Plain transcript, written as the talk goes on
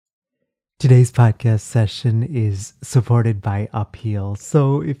Today's podcast session is supported by Upheal.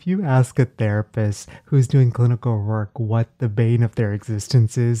 So, if you ask a therapist who's doing clinical work what the bane of their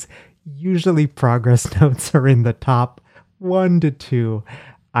existence is, usually progress notes are in the top 1 to 2.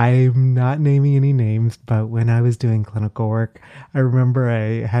 I'm not naming any names, but when I was doing clinical work, I remember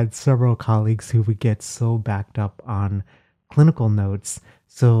I had several colleagues who would get so backed up on clinical notes.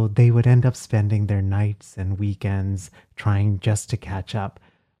 So, they would end up spending their nights and weekends trying just to catch up.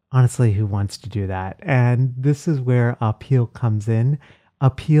 Honestly, who wants to do that? And this is where Upheal comes in.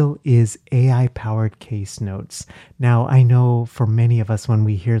 Upheal is AI powered case notes. Now, I know for many of us, when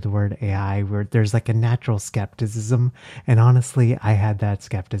we hear the word AI, there's like a natural skepticism. And honestly, I had that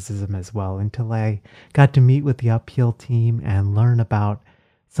skepticism as well until I got to meet with the Upheal team and learn about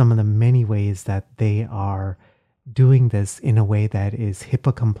some of the many ways that they are doing this in a way that is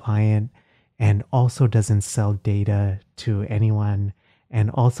HIPAA compliant and also doesn't sell data to anyone and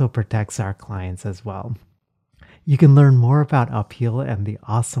also protects our clients as well. You can learn more about Upheal and the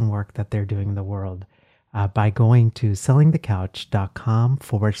awesome work that they're doing in the world by going to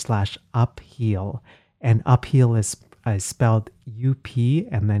sellingthecouch.com/upheal. And Upheal is spelled UP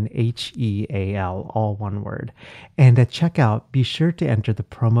and then HEAL, all one word. And at checkout, be sure to enter the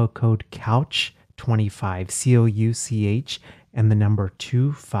promo code COUCH25, COUCH, and the number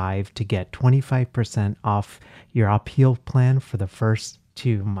 25 to get 25% off your Upheal plan for the first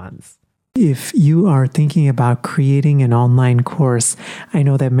 2 months. If you are thinking about creating an online course, I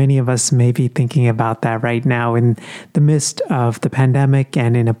know that many of us may be thinking about that right now in the midst of the pandemic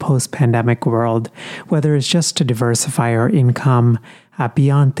and in a post-pandemic world, whether it's just to diversify our income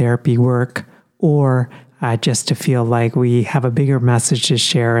beyond therapy work or just to feel like we have a bigger message to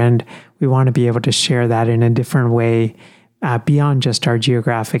share and we want to be able to share that in a different way beyond just our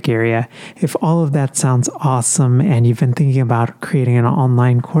geographic area. If all of that sounds awesome and you've been thinking about creating an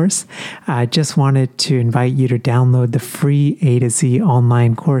online course, I just wanted to invite you to download the free A to Z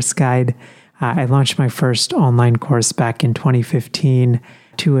online course guide. I launched my first online course back in 2015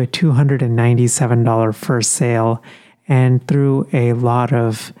 to a $297 first sale. And through a lot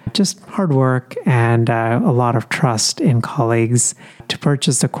of just hard work and a lot of trust in colleagues to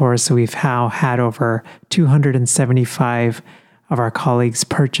purchase the course, we've now had over 275 of our colleagues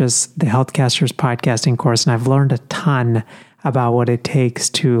purchase the Healthcasters podcasting course. And I've learned a ton about what it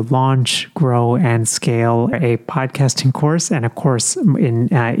takes to launch, grow, and scale a podcasting course and a course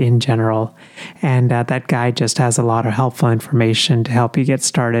in general. And that guide just has a lot of helpful information to help you get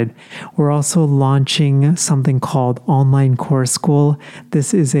started. We're also launching something called Online Course School.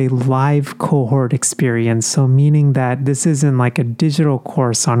 This is a live cohort experience, so meaning that this isn't like a digital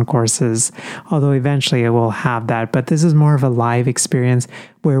course on courses, although eventually it will have that, but this is more of a live experience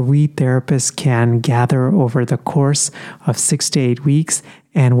where we therapists can gather over the course of 6 to 8 weeks.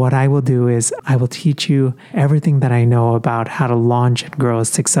 And what I will do is I will teach you everything that I know about how to launch and grow a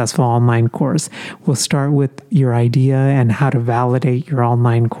successful online course. We'll start with your idea and how to validate your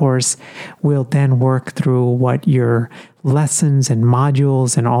online course. We'll then work through what your lessons and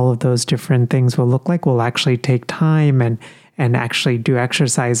modules and all of those different things will look like. We'll actually take time and actually do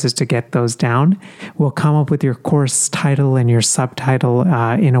exercises to get those down. We'll come up with your course title and your subtitle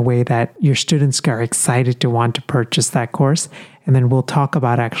in a way that your students are excited to want to purchase that course. And then we'll talk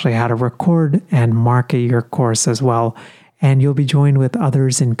about actually how to record and market your course as well. And you'll be joined with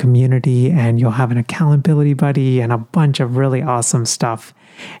others in community and you'll have an accountability buddy and a bunch of really awesome stuff.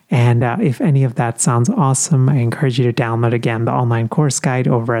 And if any of that sounds awesome, I encourage you to download again the online course guide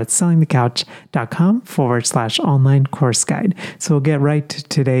over at sellingthecouch.com/online course guide. So we'll get right to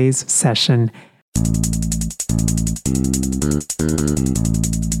today's session.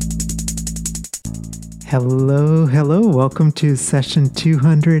 Hello. Welcome to session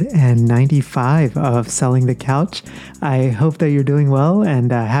 295 of Selling the Couch. I hope that you're doing well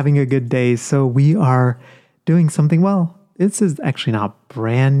and having a good day. So we are doing something well. This is actually not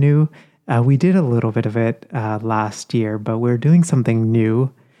brand new. We did a little bit of it last year, but we're doing something new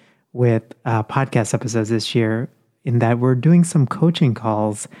with podcast episodes this year in that we're doing some coaching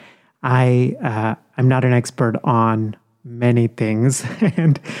calls. I'm not an expert on many things,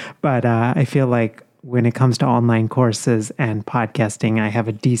 but I feel like when it comes to online courses and podcasting, I have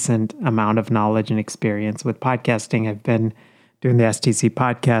a decent amount of knowledge and experience with podcasting. I've been doing the STC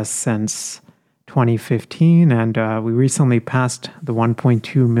podcast since 2015, and we recently passed the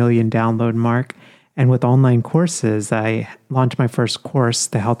 1.2 million download mark. And with online courses, I launched my first course,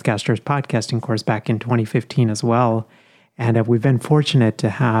 the Healthcasters podcasting course, back in 2015 as well. And we've been fortunate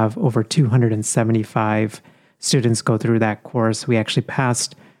to have over 275 students go through that course. We actually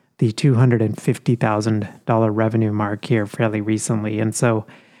passed the $250,000 revenue mark here fairly recently. And so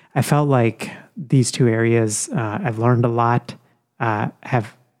I felt like these two areas, I've learned a lot,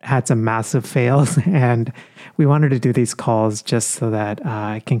 have had some massive fails, and we wanted to do these calls just so that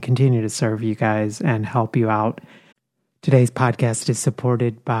I can continue to serve you guys and help you out. Today's podcast is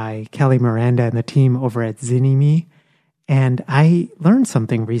supported by Kelly Miranda and the team over at Zynnyme. And I learned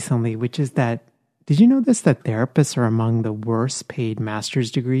something recently, which is that, did you know this, that therapists are among the worst paid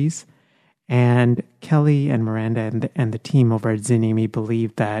master's degrees? And Kelly and Miranda and the team over at Zynnyme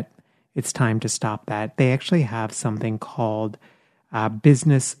believe that it's time to stop that. They actually have something called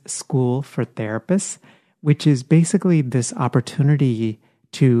Business School for Therapists, which is basically this opportunity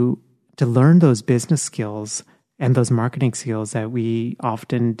to learn those business skills and those marketing skills that we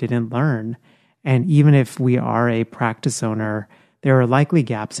often didn't learn. And even if we are a practice owner, there are likely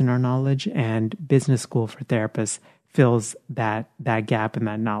gaps in our knowledge, and Business School for Therapists fills that gap in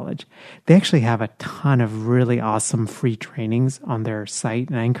that knowledge. They actually have a ton of really awesome free trainings on their site,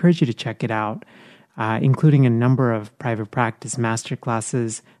 and I encourage you to check it out, including a number of private practice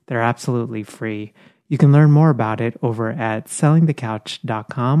masterclasses that are absolutely free. You can learn more about it over at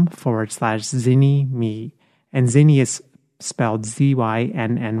sellingthecouch.com/Zynnyme. And Zynny is spelled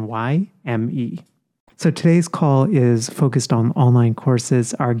Zynnyme. So today's call is focused on online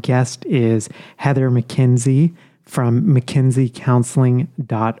courses. Our guest is Heather McKenzie from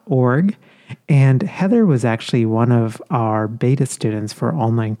McKenzieCounseling.org. And Heather was actually one of our beta students for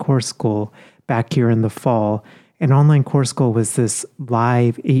Online Course School back here in the fall. And Online Course School was this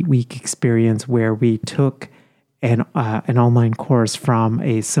live 8-week experience where we took an online course from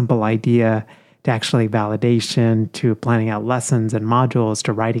a simple idea to actually validation, to planning out lessons and modules,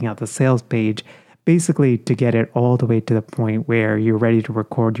 to writing out the sales page, basically to get it all the way to the point where you're ready to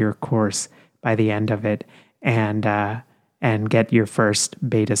record your course by the end of it and get your first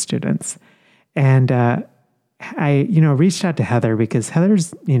beta students. And I reached out to Heather because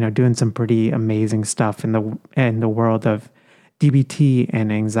Heather's doing some pretty amazing stuff in the world of DBT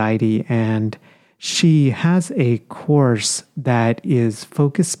and anxiety, and she has a course that is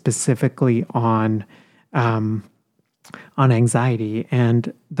focused specifically on anxiety.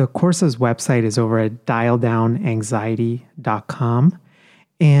 And the course's website is over at dialdownanxiety.com.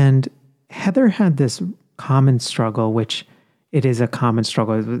 And Heather had this common struggle, which it is a common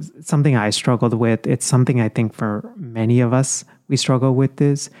struggle. It was something I struggled with. It's something I think for many of us we struggle with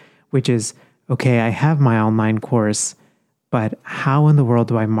this, which is, okay, I have my online course, but how in the world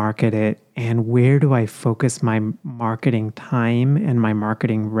do I market it? And where do I focus my marketing time and my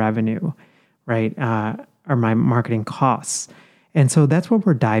marketing revenue, right? Or my marketing costs. And so that's what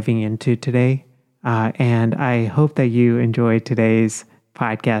we're diving into today. And I hope that you enjoy today's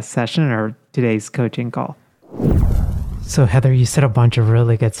podcast session or today's coaching call. So Heather, you said a bunch of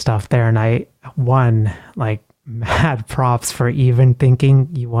really good stuff there. And I, mad props for even thinking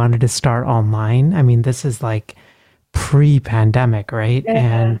you wanted to start online. I mean, this is like pre-pandemic, right?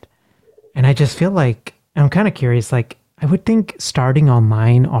 Yeah. And I just feel like, I'm kind of curious, I would think starting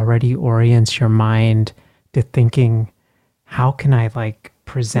online already orients your mind to thinking, how can I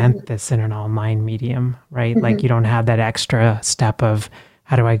present this in an online medium, right? Mm-hmm. You don't have that extra step of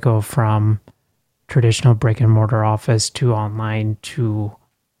how do I go from traditional brick and mortar office to online to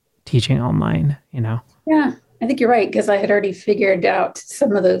teaching online, Yeah, I think you're right, because I had already figured out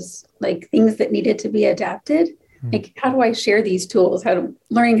some of those things that needed to be adapted. How do I share these tools?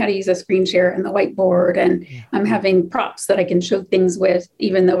 Learning how to use a screen share and the whiteboard, and I'm having props that I can show things with,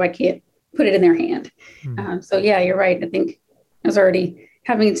 even though I can't put it in their hand. So yeah, you're right. I think I was already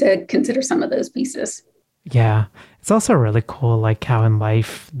having to consider some of those pieces. Yeah. It's also really cool, how in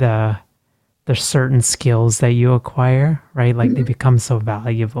life, there's certain skills that you acquire, right? They become so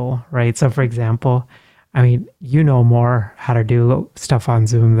valuable, right? So for example, I mean, more how to do stuff on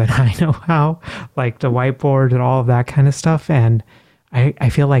Zoom than I know how, the whiteboard and all of that kind of stuff. And I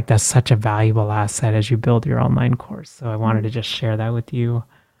feel like that's such a valuable asset as you build your online course. So I wanted to just share that with you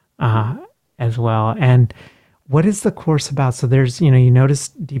as well. And what is the course about? So there's, you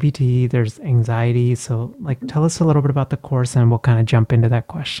noticed DBT, there's anxiety. So tell us a little bit about the course and we'll kind of jump into that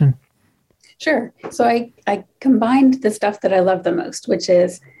question. Sure. So I combined the stuff that I love the most, which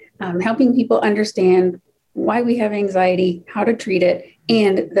is helping people understand why we have anxiety, how to treat it,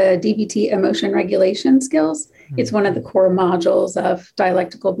 and the DBT emotion regulation skills. Mm-hmm. It's one of the core modules of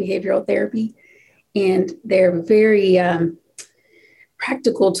dialectical behavioral therapy. And they're very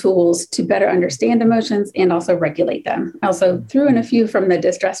practical tools to better understand emotions and also regulate them. I also threw in a few from the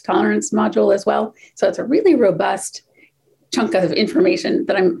distress tolerance module as well. So it's a really robust chunk of information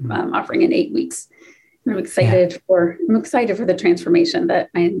that I'm offering in 8 weeks. I'm excited for the transformation that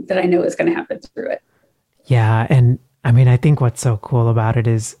I know is going to happen through it. Yeah, and I mean, I think what's so cool about it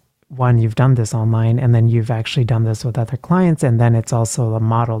is one, you've done this online and then you've actually done this with other clients. And then it's also a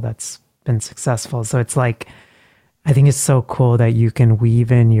model that's been successful. So it's like, I think it's so cool that you can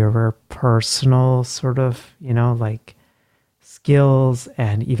weave in your personal sort of, like skills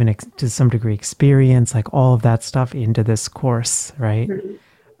and even to some degree experience, like all of that stuff into this course, right? Mhm.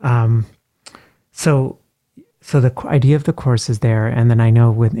 Um, so the idea of the course is there, and then I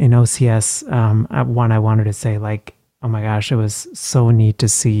know in OCS, one I wanted to say like, oh my gosh, it was so neat to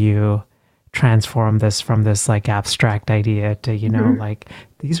see you transform this from this like abstract idea to Mhm. like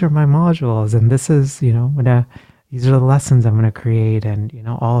these are my modules, and this is these are the lessons I'm gonna create, and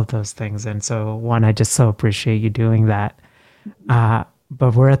all of those things. And so one, I just so appreciate you doing that.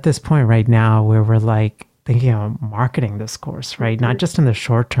 But we're at this point right now where we're like thinking of marketing this course, right? Not just in the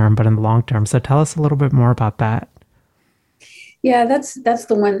short term, but in the long term. So tell us a little bit more about that. Yeah, that's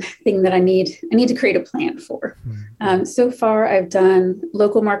the one thing that I need. I need to create a plan for. Mm. So far, I've done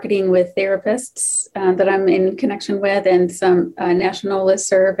local marketing with therapists that I'm in connection with, and some national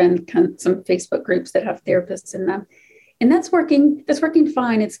listserv and some Facebook groups that have therapists in them, and that's working. That's working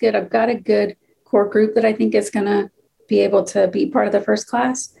fine. It's good. I've got a good core group that I think is going to be able to be part of the first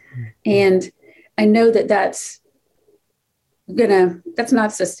class, Mm. and I know that that's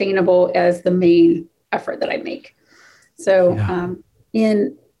not sustainable as the main effort that I make. So Yeah.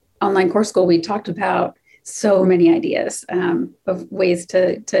 in online course school, we talked about so many ideas of ways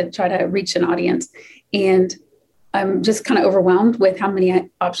to try to reach an audience. And I'm just kind of overwhelmed with how many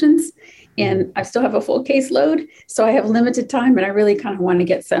options. Mm. And I still have a full caseload. So I have limited time, and I really kind of want to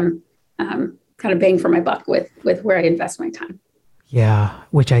get some kind of bang for my buck with where I invest my time. Yeah,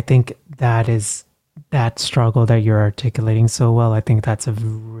 which I think that struggle that you're articulating so well. I think that's a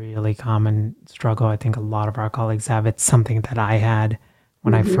really common struggle. I think a lot of our colleagues have. It's something that I had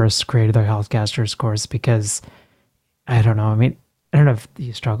when I Mm-hmm. first created the Healthcasters course because I don't know. I mean, I don't know if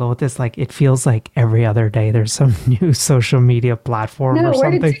you struggle with this. Like, it feels like every other day there's some new social media platform or No,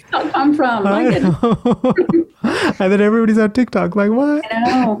 where did something. TikTok come from? My I goodness. know. And then everybody's on TikTok. Like, what? I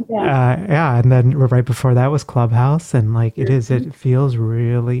know. Yeah. Yeah. And then right before that was Clubhouse. And like, Mhm. it feels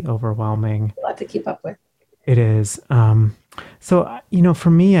really overwhelming. A lot to keep up with. It is. So,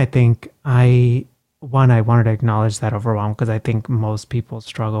 for me, I think I wanted to acknowledge that overwhelm because I think most people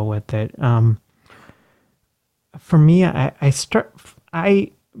struggle with it. For me,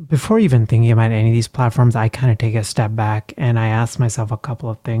 before even thinking about any of these platforms, I kind of take a step back and I ask myself a couple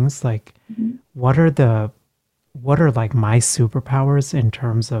of things like, Mhm. what are like my superpowers in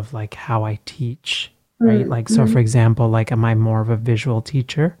terms of like how I teach, right? Like, so Mm-hmm. for example, like, am I more of a visual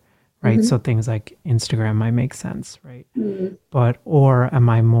teacher, right? Mm-hmm. So things like Instagram might make sense, right? Mm-hmm. Or am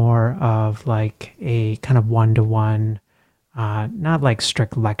I more of like a kind of one-to-one, not like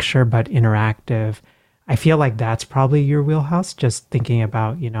strict lecture, but interactive? I feel like that's probably your wheelhouse, just thinking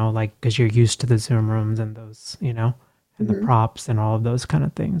about, like, because you're used to the Zoom rooms and those, and the Mm-hmm. props and all of those kind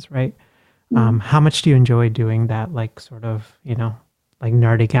of things, right? Mm-hmm. How much do you enjoy doing that, like sort of, like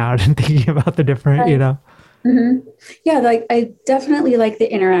nerding out and thinking about the different, Right. Mm-hmm. Yeah, like I definitely like the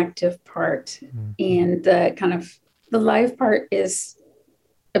interactive part, Mhm, and the kind of the live part is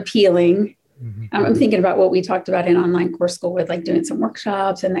appealing. mhm. I'm thinking about what we talked about in online course school with like doing some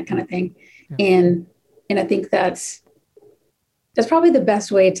workshops and that kind of thing, Yeah. and I think that's probably the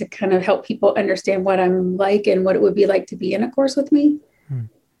best way to kind of help people understand what I'm like and what it would be like to be in a course with me. Mm.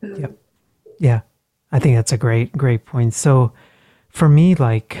 Yep. Um, Yeah. I think that's a great point. So for me,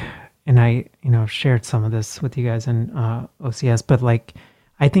 like, and I, shared some of this with you guys in OCS, but like,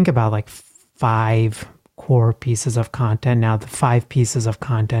 I think about like five core pieces of content. Now, the five pieces of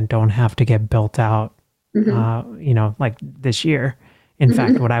content don't have to get built out, mhm. like this year. In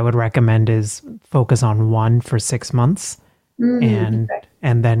fact, Mhm. what I would recommend is focus on one for 6 months and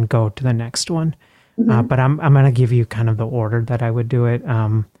Okay. then go to the next one. Mhm. But I'm gonna give you kind of the order that I would do it.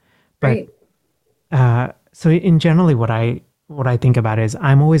 But Great. so in generally, what I think about is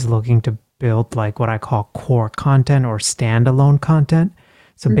I'm always looking to build like what I call core content or standalone content.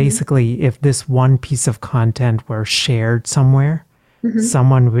 So Mhm. basically, if this one piece of content were shared somewhere, Mhm.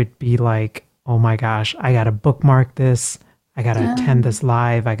 someone would be like, "Oh my gosh, I gotta bookmark this. I gotta attend Um, this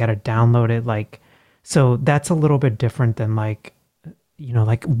live. I gotta download it." Like, so that's a little bit different than like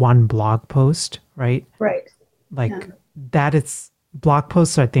like one blog post, right? right. Yeah. Like that it's blog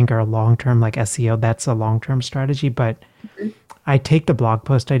posts I think are long term like SEO, that's a long term strategy, but Mhm. I take the blog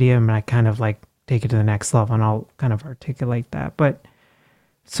post idea and I kind of like take it to the next level and I'll kind of articulate that. But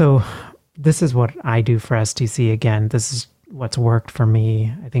so this is what I do for STC. Again, this is what's worked for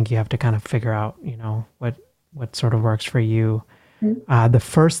me. I think you have to kind of figure out, what sort of works for you. Mhm. The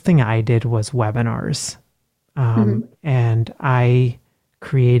first thing I did was webinars. And I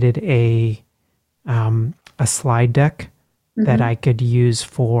created a slide deck that I could use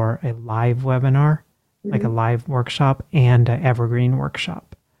for a live webinar, like a live workshop and an evergreen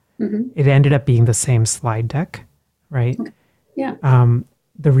workshop. It ended up being the same slide deck, right? Okay. Yeah.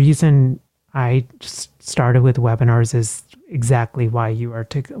 The reason I started with webinars is exactly why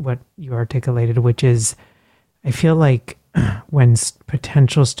what you articulated, which is I feel like when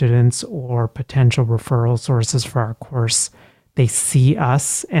potential students or potential referral sources for our course, they see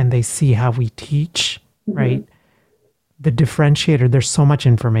us and they see how we teach, right? The differentiator, there's so much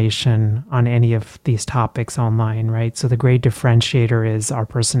information on any of these topics online, right? So the great differentiator is our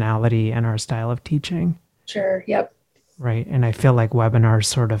personality and our style of teaching. Sure. Yep. Right. And I feel like webinars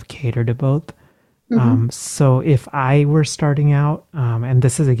sort of cater to both. So if I were starting out, and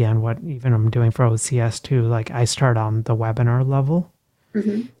this is again what even I'm doing for OCS too, like I start on the webinar level,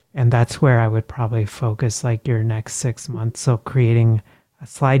 and that's where I would probably focus like your next 6 months. So creating a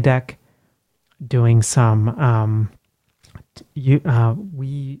slide deck, doing some,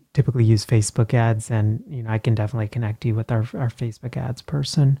 we typically use Facebook ads, and I can definitely connect you with our Facebook ads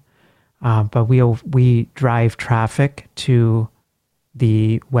person. But we drive traffic to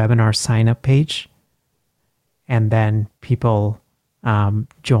the webinar sign up page. And then people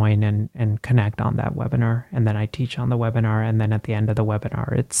join and connect on that webinar. And then I teach on the webinar. And then at the end of the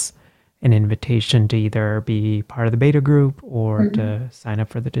webinar, it's an invitation to either be part of the beta group or to sign up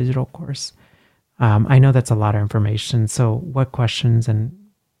for the digital course. I know that's a lot of information. So what questions and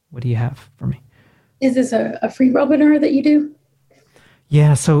what do you have for me? Is this a free webinar that you do?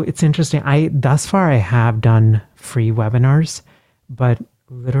 Yeah, so it's interesting. Thus far I have done free webinars, but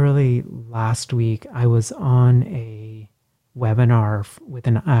literally last week I was on a webinar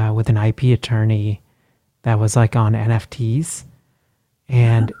with an IP attorney that was like on NFTs,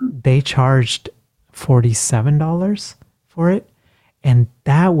 and they charged $47 for it, and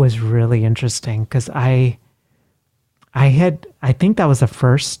that was really interesting because I think that was the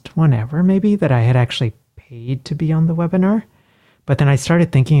first one ever maybe that I had actually paid to be on the webinar, but then I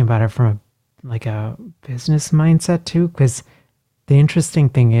started thinking about it from a business mindset too, because the interesting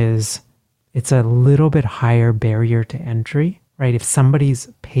thing is it's a little bit higher barrier to entry, right? If somebody's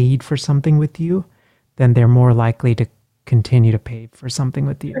paid for something with you, then they're more likely to continue to pay for something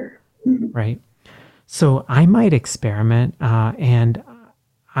with you, right? So I might experiment, and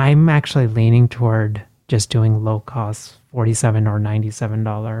I'm actually leaning toward just doing low cost $47 or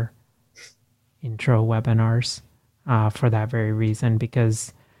 $97 intro webinars for that very reason,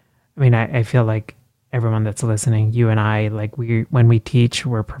 because I feel like everyone that's listening, you and I, like when we teach,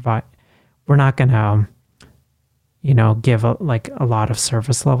 we're not gonna, give a lot of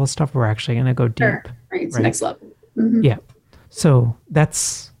surface level stuff. We're actually gonna go deep. Sure. Right. It's next level. Yeah. So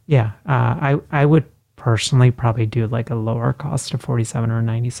that's, I would personally probably do like a lower cost of 47 or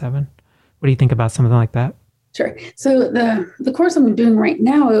 97. What do you think about something like that? Sure. So the course I'm doing right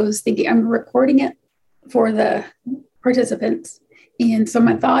now, I was thinking I'm recording it for the participants. And so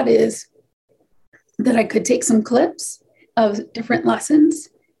my thought is that I could take some clips of different lessons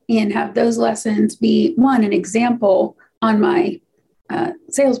and have those lessons be an example on my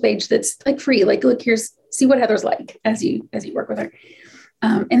sales page that's like free. Like, look, see what Heather's like as you work with her.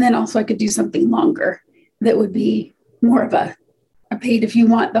 And then also I could do something longer that would be more of a paid, if you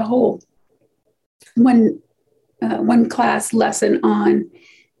want the whole one class lesson on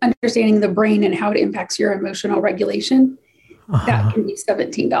understanding the brain and how it impacts your emotional regulation. That can be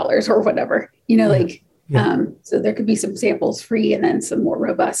 $17 or whatever, so there could be some samples free and then some more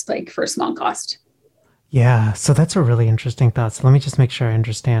robust, like for a small cost. Yeah. So that's a really interesting thought. So let me just make sure I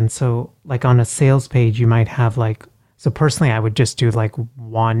understand. So like on a sales page, you might have so personally, I would just do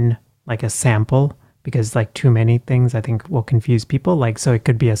one, a sample, because too many things I think will confuse people. So it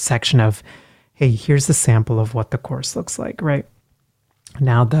could be a section of, hey, here's the sample of what the course looks like, right?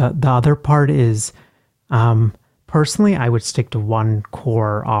 Now the other part is, personally, I would stick to one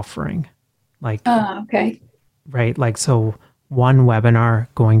core offering. Okay. Right. So one webinar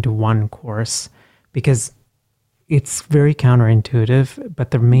going to one course, because it's very counterintuitive.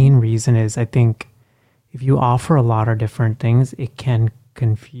 But the main reason is I think if you offer a lot of different things, it can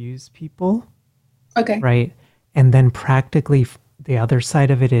confuse people. Okay. Right. And then practically the other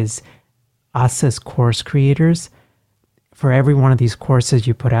side of it is us as course creators. For every one of these courses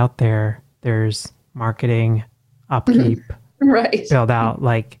you put out there, there's marketing, upkeep, right, build out.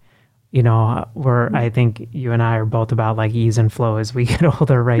 I think you and I are both about ease and flow as we get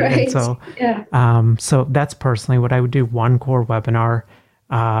older, right? Right. And so, yeah. So that's personally what I would do. One core webinar.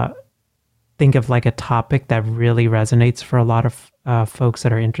 think of like a topic that really resonates for a lot of folks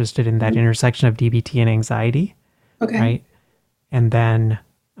that are interested in that intersection of DBT and anxiety, Okay. right? And then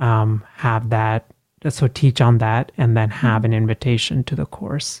have that, so teach on that, and then have an invitation to the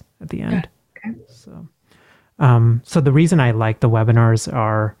course at the end. Okay. So the reason I like the webinars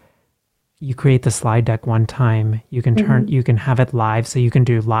are, you create the slide deck one time, you can you can have it live, so you can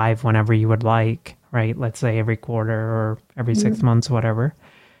do live whenever you would like, right? Let's say every quarter or every 6 months, whatever.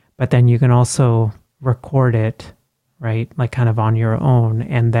 But then you can also record it, right? Like kind of on your own,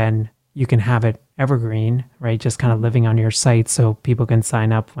 and then you can have it evergreen, right? Just kind of living on your site so people can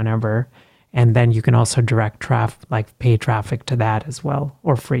sign up whenever. And then you can also direct traffic, like pay traffic to that as well,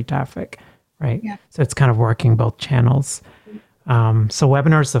 or free traffic, right? Yeah. So it's kind of working both channels. So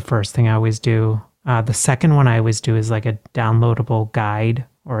webinar is the first thing I always do. The second one I always do is like a downloadable guide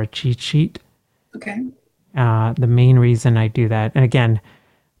or a cheat sheet. Okay. The main reason I do that, and again,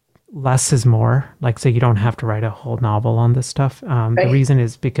 less is more, like, so you don't have to write a whole novel on this stuff. The reason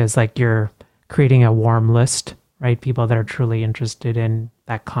is because like you're creating a warm list, right? People that are truly interested in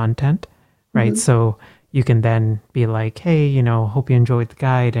that content, right? So you can then be like, hey, you know, hope you enjoyed the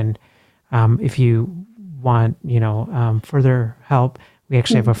guide. And if you want, you know, further help, we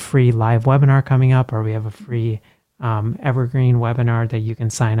actually have a free live webinar coming up, or we have a free evergreen webinar that you can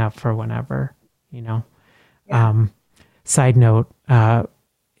sign up for whenever, you know. Side note,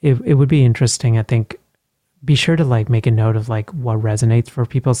 it would be interesting, I think, be sure to like make a note of like what resonates for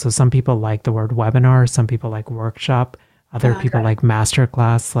people. So some people like the word webinar, some people like workshop, other people like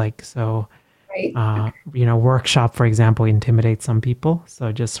masterclass, like, so, you know, workshop, for example, intimidates some people.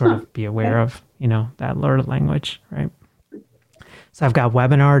 So just sort of be aware of, you know, that learned language, right? So I've got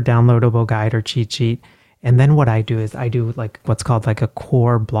webinar, downloadable guide or cheat sheet. And then what I do is I do like what's called like a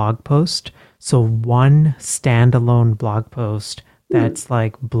core blog post. So one standalone blog post that's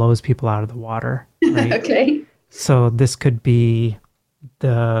like blows people out of the water, right? Okay. So this could be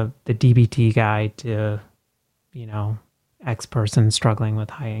the DBT guide to, you know, X person struggling with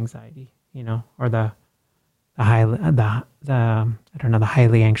high anxiety, you know, or the I don't know, the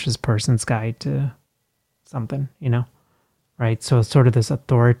highly anxious person's guide to something, you know, right? So it's sort of this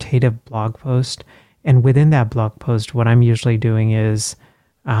authoritative blog post. And within that blog post, what I'm usually doing is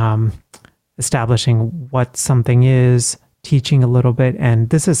establishing what something is, teaching a little bit. And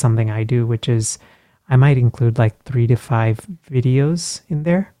this is something I do, which is I might include like 3 to 5 videos in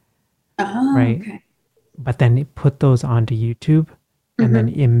there, right? Okay. But then put those onto YouTube and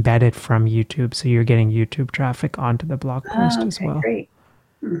then embed it from YouTube. So you're getting YouTube traffic onto the blog post as well. Great.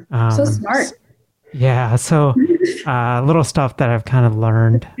 So smart. Yeah. So little stuff that I've kind of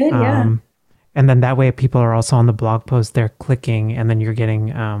learned. Good, yeah. And then that way people are also on the blog post, they're clicking, and then you're getting,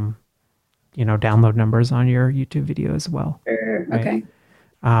 you know, download numbers on your YouTube video as well. Sure. Right? Okay.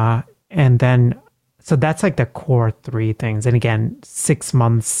 And then, so that's like the core 3 things. And again, 6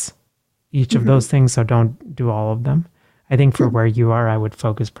 months, each of those things. So don't do all of them. I think for where you are, I would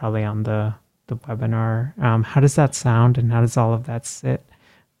focus probably on the webinar. How does that sound, and how does all of that sit?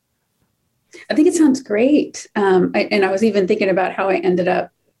 I think it sounds great. And I was even thinking about how I ended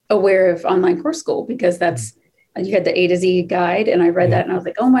up aware of Online Course School, because that's, you had the A to Z guide, and I read that and I was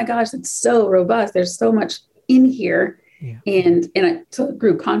like, oh my gosh, it's so robust. There's so much in here. And so it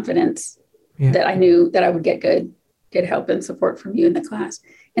grew confidence that I knew that I would get good help and support from you in the class.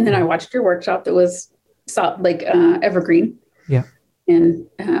 And then I watched your workshop that was like evergreen. Yeah. And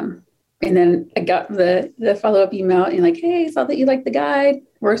then I got the follow-up email and like, hey, saw that you liked the guide.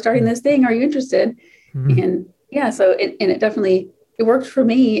 We're starting this thing. Are you interested? And yeah, so it definitely, it worked for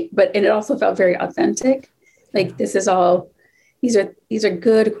me, but it also felt very authentic. Like this is all, these are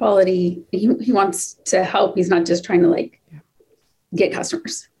good quality. He wants to help. He's not just trying to like get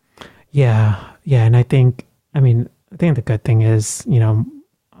customers. Yeah. Yeah. And I think the good thing is, you know,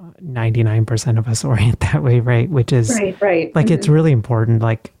 99% of us orient that way, right? Which is right. Like, it's really important.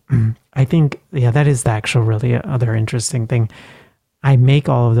 Like, I think, that is the actual really other interesting thing. I make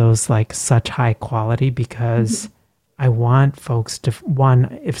all of those like such high quality because I want folks to,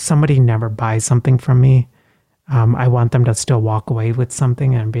 one, if somebody never buys something from me, I want them to still walk away with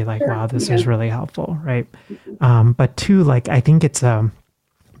something and be like, wow, this was really helpful, right? But 2, like, I think it's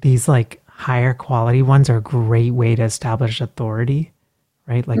these like higher quality ones are a great way to establish authority,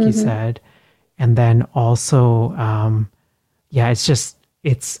 right? Like you said. And then also,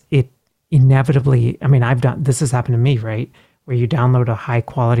 it inevitably, I mean, this has happened to me, right? Where you download a high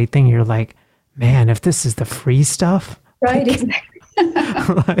quality thing, you're like, man, if this is the free stuff, right? Exactly.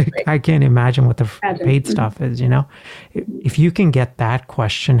 Like, I can't imagine what the paid stuff is, you know? If you can get that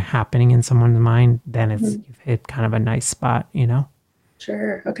question happening in someone's mind, then you've hit kind of a nice spot, you know?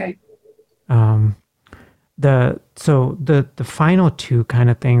 Sure. Okay. Um, the final two kind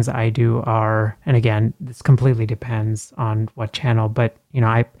of things I do are, and again, this completely depends on what channel, but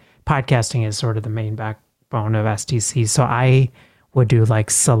I podcasting is sort of the main backbone of STC. So I would do like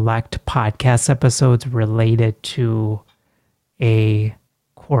select podcast episodes related to a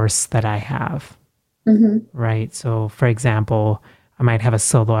course that I have, right? So for example, I might have a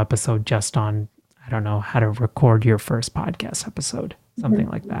solo episode just on, I don't know, how to record your first podcast episode, something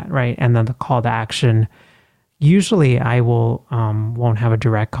like that, right? And then the call to action. Usually I will won't have a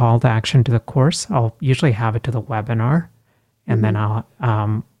direct call to action to the course. I'll usually have it to the webinar, and then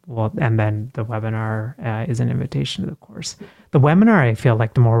and then the webinar is an invitation to the course. The webinar, I feel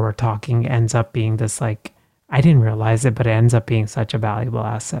like the more we're talking, ends up being this like, I didn't realize it, but it ends up being such a valuable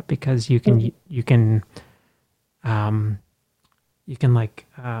asset because you can like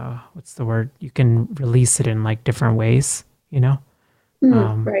what's the word? You can release it in like different ways,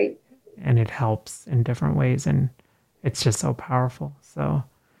 Right. and it helps in different ways, and it's just so powerful. So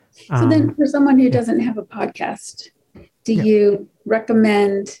then for someone who doesn't have a podcast, do you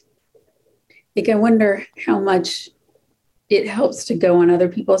recommend, like, I wonder how much it helps to go on other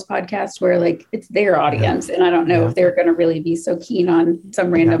people's podcasts where like it's their audience, and I don't know if they're going to really be so keen on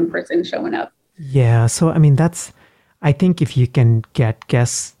some random person showing up. Yeah. So, I mean, I think if you can get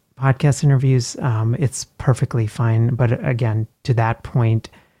guest podcast interviews, it's perfectly fine. But again, to that point,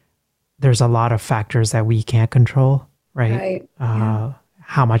 there's a lot of factors that we can't control, right?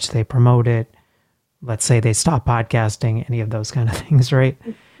 How much they promote it. Let's say they stop podcasting, any of those kind of things, right?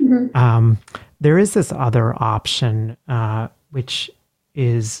 There is this other option, which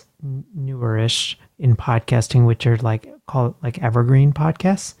is newerish in podcasting, which are called evergreen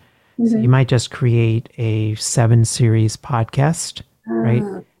podcasts. So you might just create a 7-series podcast, right?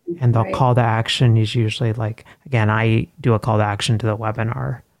 And the call to action is usually like, again, I do a call to action to the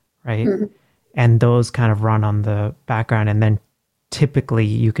webinar, right? And those kind of run on the background. And then typically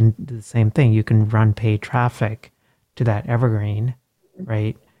you can do the same thing. You can run paid traffic to that evergreen,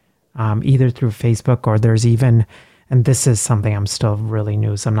 right? Either through Facebook, or there's even, and this is something I'm still really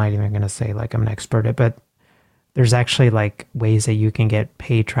new, so I'm not even going to say like I'm an expert at, but there's actually like ways that you can get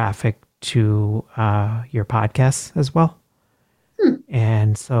paid traffic to your podcasts as well.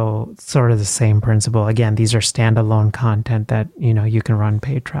 And so sort of the same principle. Again, these are standalone content that, you can run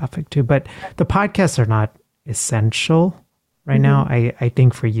paid traffic to, but the podcasts are not essential right now. I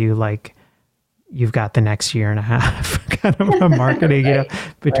think for you, like, you've got the next year and a half kind of marketing,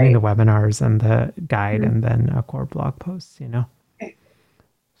 between the webinars and the guide and then a core blog posts, Okay.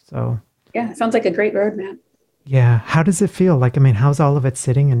 So. Yeah, it sounds like a great roadmap. Yeah. How does it feel? Like, I mean, how's all of it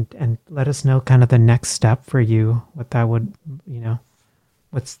sitting, and let us know kind of the next step for you, what that would,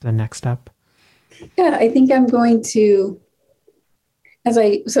 what's the next step? Yeah, I think I'm going to,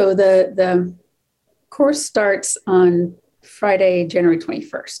 so the course starts on Friday, January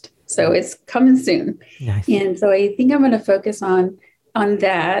 21st. So it's coming soon. Nice. And so I think I'm going to focus on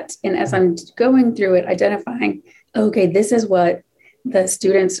that. And as I'm going through it, identifying, okay, this is what the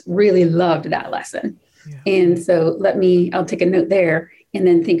students really loved that lesson. Yeah. And so I'll take a note there and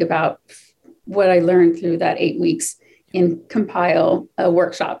then think about what I learned through that 8 weeks and compile a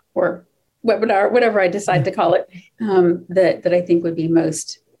workshop or webinar, whatever I decide to call it, that I think would be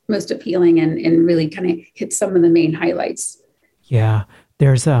most appealing and really kind of hit some of the main highlights. Yeah.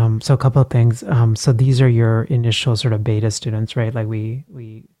 There's so a couple of things. So these are your initial sort of beta students, right? Like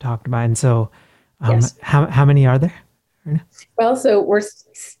we talked about. And so yes. How many are there? Well, so we're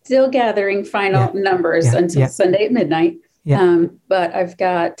still gathering final numbers until Sunday at midnight. Yeah. But I've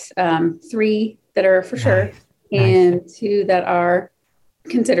got 3 that are for sure, and 2 that are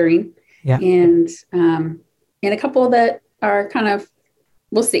considering, and a couple that are kind of,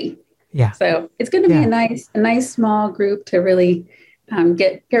 we'll see. Yeah. So it's going to be a nice small group to really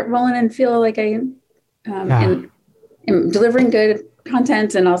get rolling and feel like I am delivering good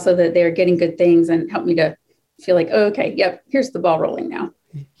content, and also that they're getting good things and help me to feel like, oh, okay, yep, here's the ball rolling now.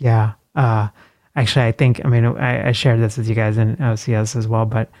 Yeah. Actually, I think, I shared this with you guys in OCS as well,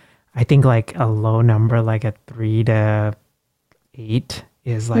 but I think like a low number, like a 3 to 8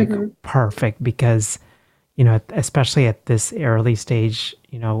 is like perfect because, especially at this early stage,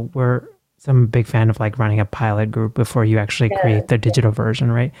 I'm a big fan of like running a pilot group before you actually create the digital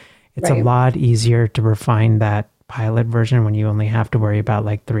version, right? It's a lot easier to refine that pilot version when you only have to worry about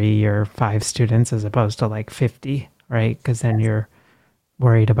like 3 or 5 students as opposed to like 50, right? Because then you're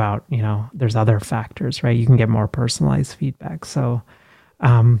worried about, there's other factors, right? You can get more personalized feedback. So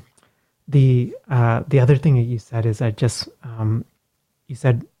the other thing that you said is you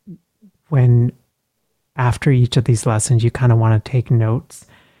said when after each of these lessons, you kind of want to take notes.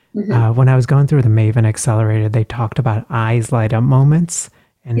 When I was going through the Maven Accelerator, they talked about eyes light up moments.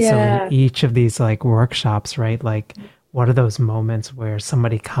 And so in each of these like workshops, right, like what are those moments where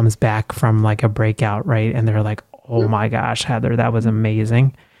somebody comes back from like a breakout, right? And they're like, oh my gosh, Heather, that was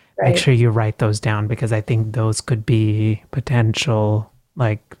amazing. Make sure you write those down, because I think those could be potential,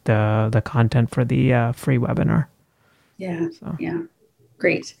 like the content for the free webinar. Yeah.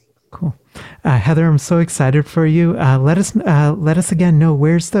 Great. Cool. Heather, I'm so excited for you. Let us again know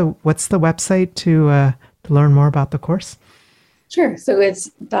what's the website to learn more about the course? Sure. So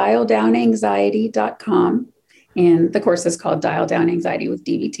it's dialdownanxiety.com. And the course is called Dial Down Anxiety with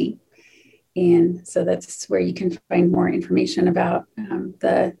DBT. And so that's where you can find more information about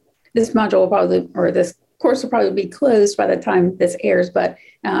this module this course will probably be closed by the time this airs, but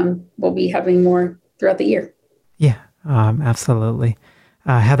we'll be having more throughout the year. Yeah, absolutely.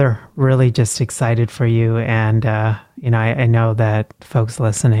 Heather, really just excited for you. And, I know that folks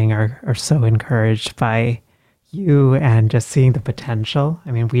listening are so encouraged by you and just seeing the potential.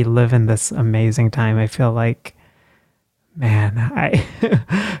 I mean, we live in this amazing time. I feel like, man,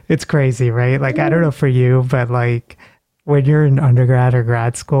 it's crazy, right? Like, I don't know for you, but like when you're in undergrad or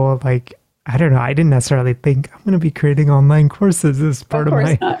grad school, like, I don't know, I didn't necessarily think I'm going to be creating online courses as part of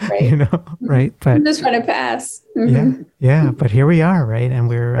my, not, right? Right. But I'm just trying to pass. Mm-hmm. Yeah. But here we are, right? And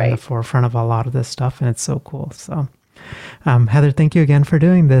we're in the forefront of a lot of this stuff, and it's so cool. So, Heather, thank you again for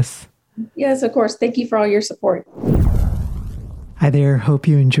doing this. Yes, of course. Thank you for all your support. Hi there. Hope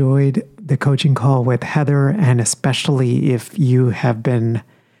you enjoyed the coaching call with Heather, and especially if you have been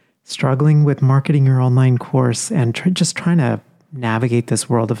struggling with marketing your online course and just trying to navigate this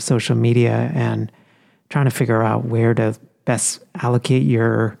world of social media and trying to figure out where to best allocate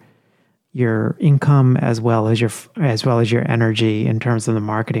your income as well as your energy in terms of the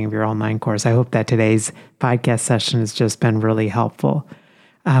marketing of your online course. I hope that today's podcast session has just been really helpful.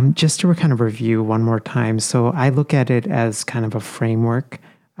 Just to kind of review one more time. So I look at it as kind of a framework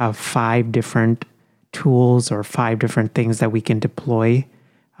of 5 different tools or 5 different things that we can deploy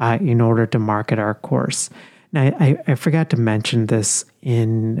in order to market our course. Now, I forgot to mention this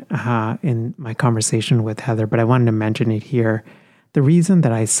in my conversation with Heather, but I wanted to mention it here. The reason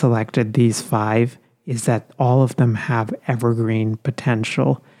that I selected these 5 is that all of them have evergreen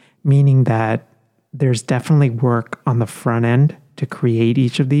potential, meaning that there's definitely work on the front end to create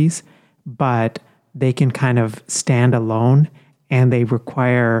each of these, but they can kind of stand alone, and they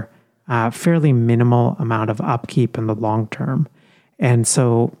require a fairly minimal amount of upkeep in the long term. And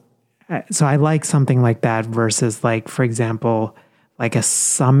so I like something like that versus, like, for example, like a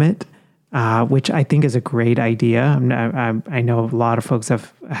summit, which I think is a great idea. I know a lot of folks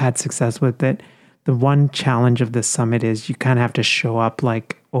have had success with it. The one challenge of this summit is you kind of have to show up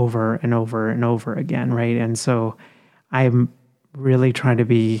like over and over and over again, right? And so I'm really trying to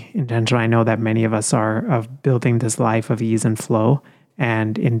be intentional. I know that many of us are, of building this life of ease and flow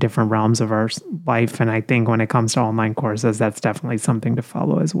and in different realms of our life. And I think when it comes to online courses, that's definitely something to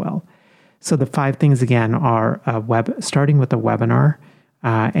follow as well. So the 5 things again are starting with a webinar,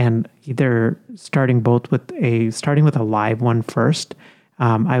 and either starting with a live one first.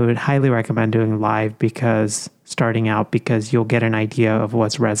 I would highly recommend doing live because you'll get an idea of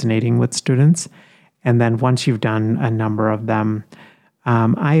what's resonating with students. And then once you've done a number of them,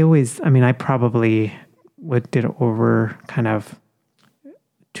 I probably did over kind of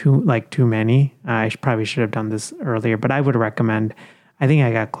too many. I probably should have done this earlier, but I would recommend, I think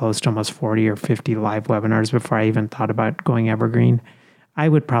I got close to almost 40 or 50 live webinars before I even thought about going evergreen. I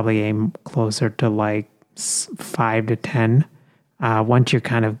would probably aim closer to like 5 to 10. Once you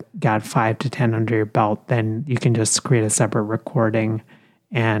kind of got 5 to 10 under your belt, then you can just create a separate recording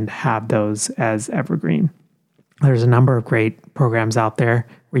and have those as evergreen. There's a number of great programs out there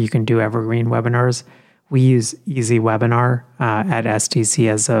where you can do evergreen webinars. We use Easy Webinar at STC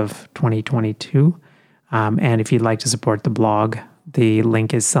as of 2022. And if you'd like to support the blog, the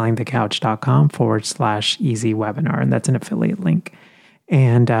link is sellingthecouch.com/easy webinar, and that's an affiliate link.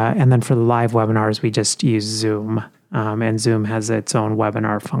 And then for the live webinars, we just use Zoom, and Zoom has its own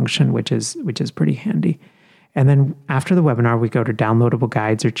webinar function, which is pretty handy. And then after the webinar, we go to downloadable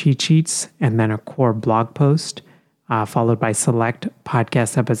guides or cheat sheets, and then a core blog post, followed by select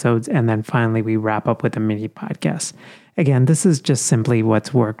podcast episodes, and then finally we wrap up with a mini podcast. Again, this is just simply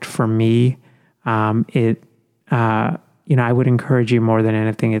what's worked for me. I would encourage you more than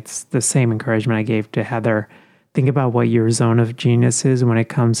anything. It's the same encouragement I gave to Heather. Think about what your zone of genius is when it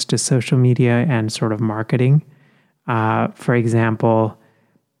comes to social media and sort of marketing. For example,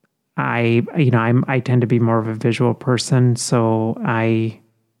 I tend to be more of a visual person, so I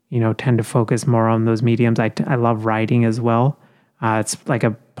tend to focus more on those mediums. I love writing as well. It's like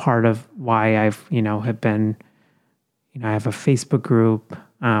a part of why I've, have been, I have a Facebook group.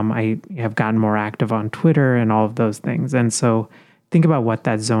 I have gotten more active on Twitter and all of those things. And so think about what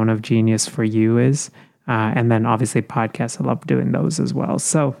that zone of genius for you is. And then obviously podcasts, I love doing those as well.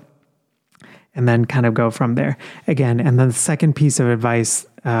 So, and then kind of go from there again. And then the second piece of advice,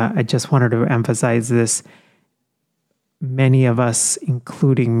 I just wanted to emphasize this. Many of us,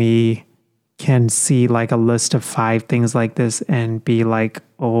 including me, can see like a list of 5 things like this and be like,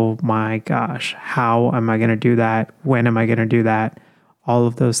 oh my gosh, how am I going to do that? When am I going to do that? All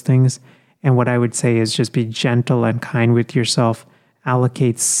of those things. And what I would say is just be gentle and kind with yourself.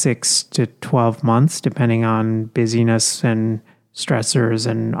 Allocate 6 to 12 months, depending on busyness and stressors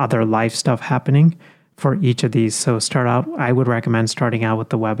and other life stuff happening for each of these. So I would recommend starting out with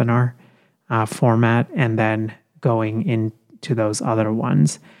the webinar format and then going into those other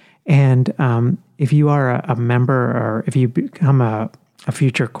ones. And if you are a member, or if you become a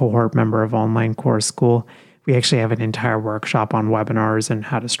future cohort member of Online Course School, we actually have an entire workshop on webinars and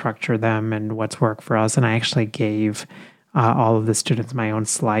how to structure them and what's worked for us. And I actually gave all of the students my own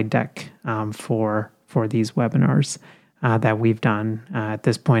slide deck for these webinars that we've done. At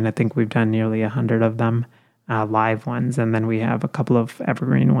this point, I think we've done nearly 100 of them, live ones, and then we have a couple of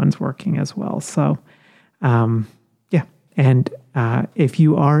evergreen ones working as well. So, yeah. And if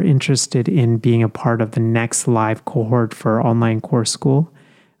you are interested in being a part of the next live cohort for Online Course School,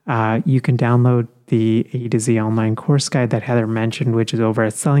 you can download the A to Z online course guide that Heather mentioned, which is over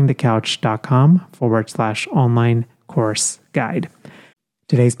at sellingthecouch.com/online course guide.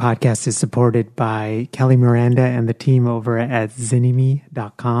 Today's podcast is supported by Kelly Miranda and the team over at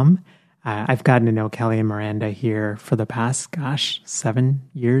Zynnyme.com. I've gotten to know Kelly and Miranda here for the past, 7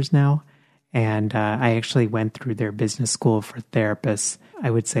 years now. And I actually went through their business school for therapists.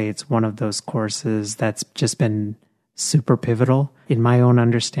 I would say it's one of those courses that's just been super pivotal in my own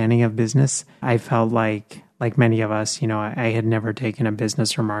understanding of business. I felt like many of us, I had never taken a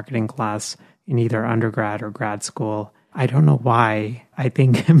business or marketing class in either undergrad or grad school. I don't know why. I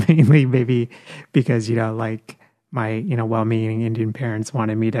think mainly maybe because, my, well-meaning Indian parents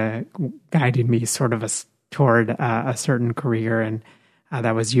guided me sort of toward a certain career. And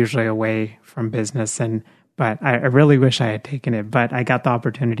that was usually away from business. But I really wish I had taken it. But I got the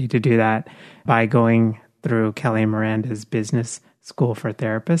opportunity to do that by going through Kelly and Miranda's business school for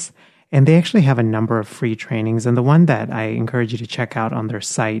therapists. And they actually have a number of free trainings. And the one that I encourage you to check out on their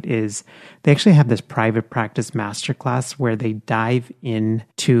site is they actually have this private practice masterclass where they dive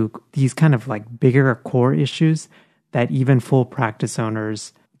into these kind of like bigger core issues that even full practice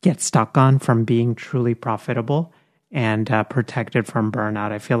owners get stuck on from being truly profitable and protected from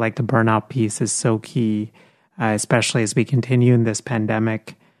burnout. I feel like the burnout piece is so key, especially as we continue in this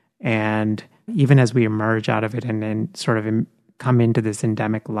pandemic and even as we emerge out of it and then sort of come into this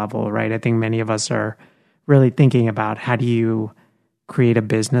endemic level, right? I think many of us are really thinking about how do you create a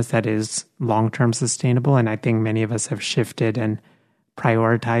business that is long-term sustainable. And I think many of us have shifted and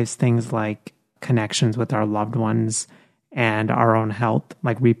prioritized things like connections with our loved ones and our own health,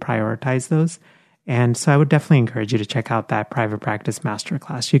 like reprioritize those. And so I would definitely encourage you to check out that private practice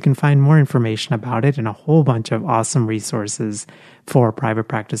masterclass. You can find more information about it and a whole bunch of awesome resources for private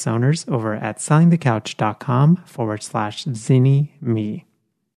practice owners over at sellingthecouch.com/Zynnyme.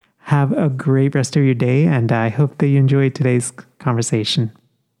 Have a great rest of your day, and I hope that you enjoyed today's conversation.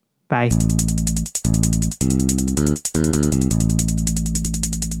 Bye.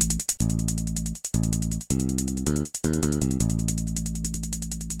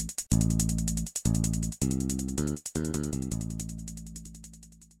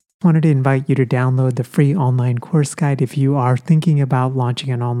 Wanted to invite you to download the free online course guide if you are thinking about launching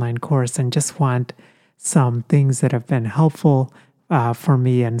an online course and just want some things that have been helpful for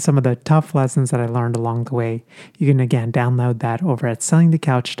me and some of the tough lessons that I learned along the way. You can again download that over at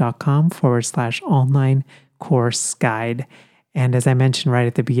sellingthecouch.com/online course guide. And as I mentioned right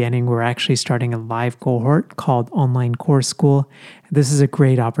at the beginning, we're actually starting a live cohort called Online Course School. This is a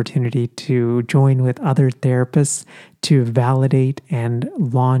great opportunity to join with other therapists to validate and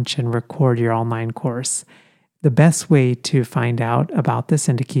launch and record your online course. The best way to find out about this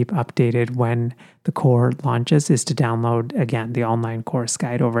and to keep updated when the cohort launches is to download, again, the online course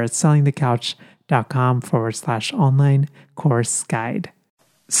guide over at sellingthecouch.com/online course guide.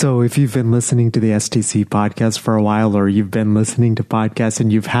 So if you've been listening to the STC podcast for a while, or you've been listening to podcasts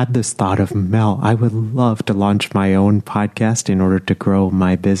and you've had this thought of, Mel, I would love to launch my own podcast in order to grow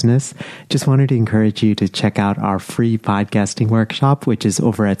my business, just wanted to encourage you to check out our free podcasting workshop, which is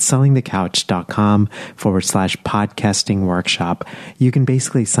over at sellingthecouch.com/podcasting workshop. You can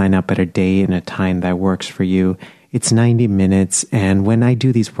basically sign up at a day and a time that works for you. It's 90 minutes. And when I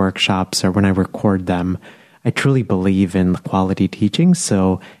do these workshops or when I record them, I truly believe in quality teaching.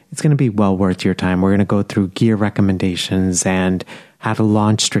 So it's going to be well worth your time. We're going to go through gear recommendations and how to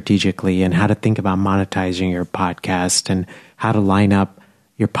launch strategically and how to think about monetizing your podcast and how to line up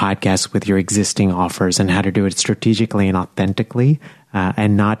your podcast with your existing offers and how to do it strategically and authentically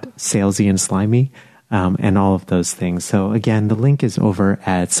and not salesy and slimy and all of those things. So again, the link is over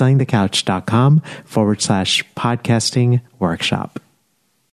at sellingthecouch.com/podcasting workshop.